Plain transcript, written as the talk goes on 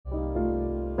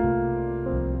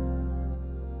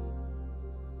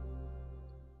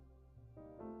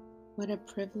What a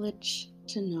privilege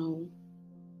to know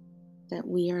that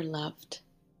we are loved.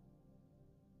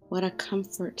 What a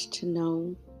comfort to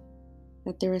know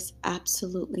that there is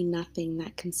absolutely nothing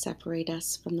that can separate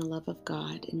us from the love of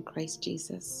God in Christ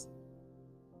Jesus.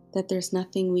 That there's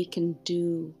nothing we can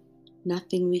do,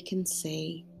 nothing we can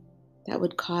say that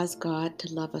would cause God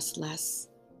to love us less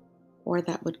or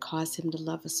that would cause Him to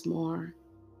love us more,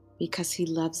 because He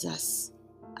loves us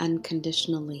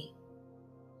unconditionally.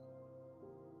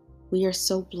 We are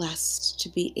so blessed to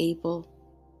be able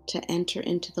to enter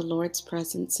into the Lord's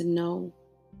presence and know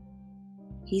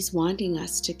He's wanting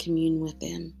us to commune with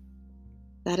Him.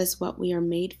 That is what we are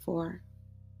made for.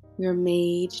 We are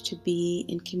made to be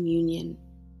in communion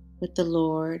with the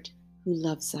Lord who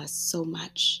loves us so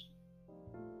much.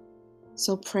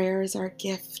 So prayer is our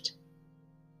gift.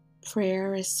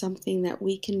 Prayer is something that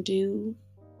we can do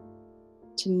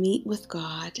to meet with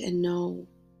God and know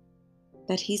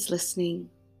that He's listening,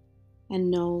 and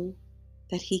know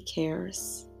that He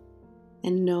cares,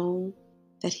 and know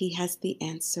that He has the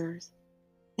answers,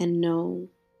 and know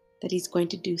that He's going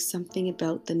to do something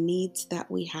about the needs that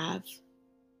we have.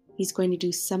 He's going to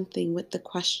do something with the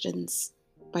questions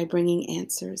by bringing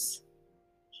answers.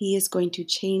 He is going to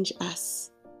change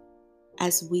us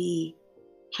as we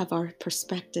have our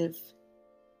perspective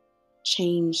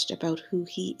changed about who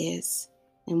He is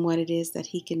and what it is that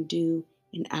He can do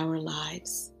in our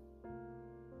lives.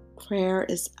 Prayer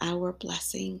is our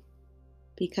blessing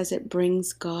because it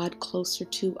brings God closer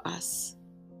to us,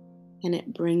 and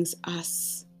it brings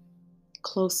us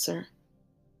closer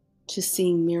to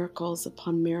seeing miracles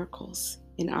upon miracles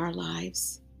in our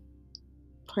lives.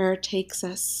 Prayer takes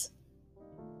us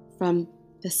from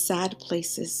the sad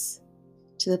places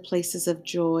to the places of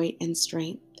joy and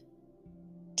strength,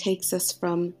 takes us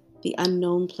from the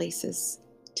unknown places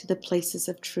to the places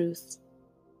of truth,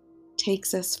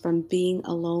 takes us from being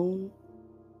alone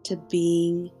to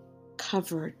being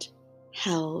covered,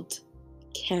 held,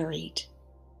 carried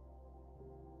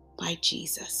by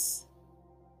Jesus.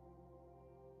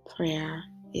 Prayer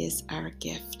is our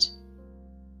gift,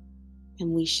 and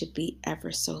we should be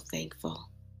ever so thankful.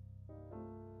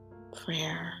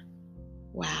 Prayer,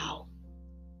 wow.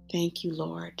 Thank you,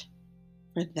 Lord,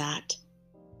 for that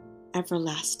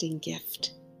everlasting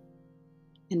gift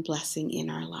and blessing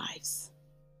in our lives.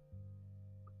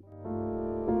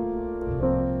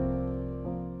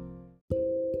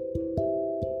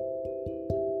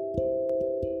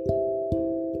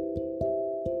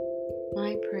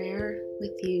 My prayer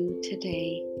with you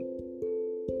today,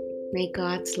 may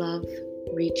God's love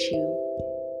reach you.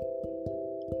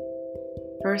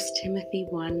 1 Timothy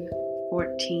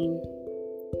 1:14.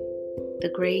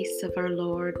 The grace of our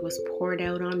Lord was poured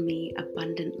out on me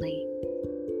abundantly,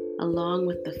 along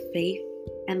with the faith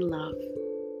and love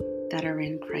that are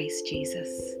in Christ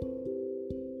Jesus.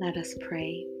 Let us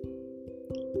pray.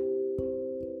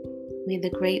 May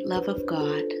the great love of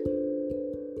God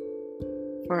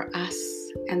for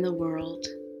us and the world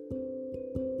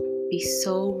be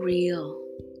so real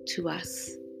to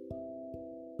us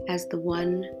as the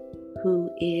one who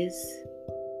is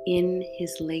in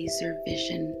His laser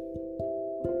vision,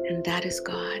 and that is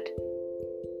God,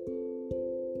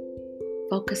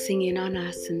 focusing in on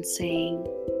us and saying,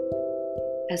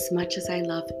 as much as I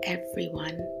love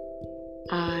everyone,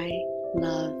 I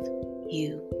love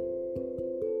you.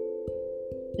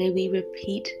 May we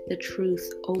repeat the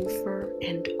truth over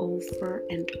and over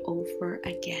and over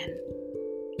again.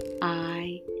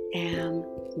 I am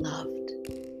loved.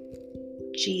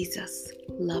 Jesus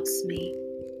loves me.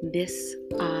 This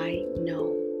I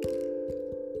know.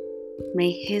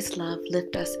 May His love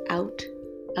lift us out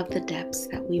of the depths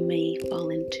that we may fall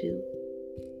into.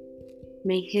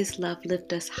 May His love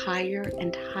lift us higher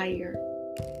and higher.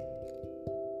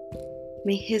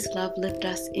 May His love lift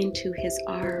us into His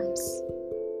arms.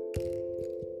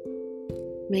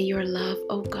 May your love,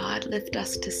 O God, lift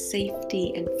us to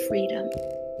safety and freedom,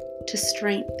 to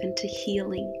strength and to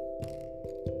healing.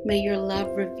 May your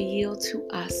love reveal to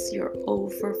us your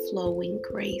overflowing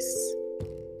grace.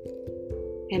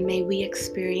 And may we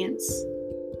experience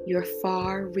your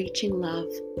far-reaching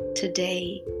love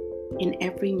today, in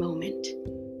every moment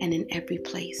and in every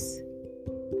place.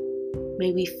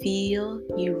 May we feel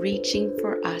you reaching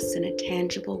for us in a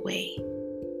tangible way.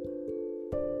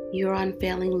 Your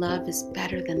unfailing love is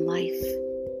better than life.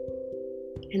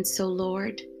 And so,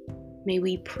 Lord, may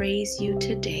we praise you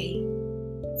today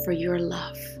for your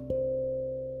love.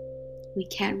 We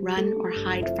can't run or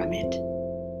hide from it.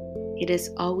 It is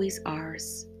always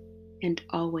ours and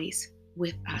always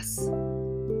with us.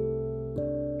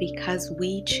 Because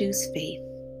we choose faith,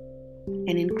 and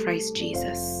in Christ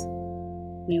Jesus,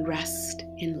 we rest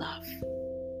in love.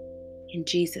 In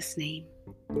Jesus' name,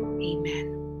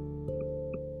 amen.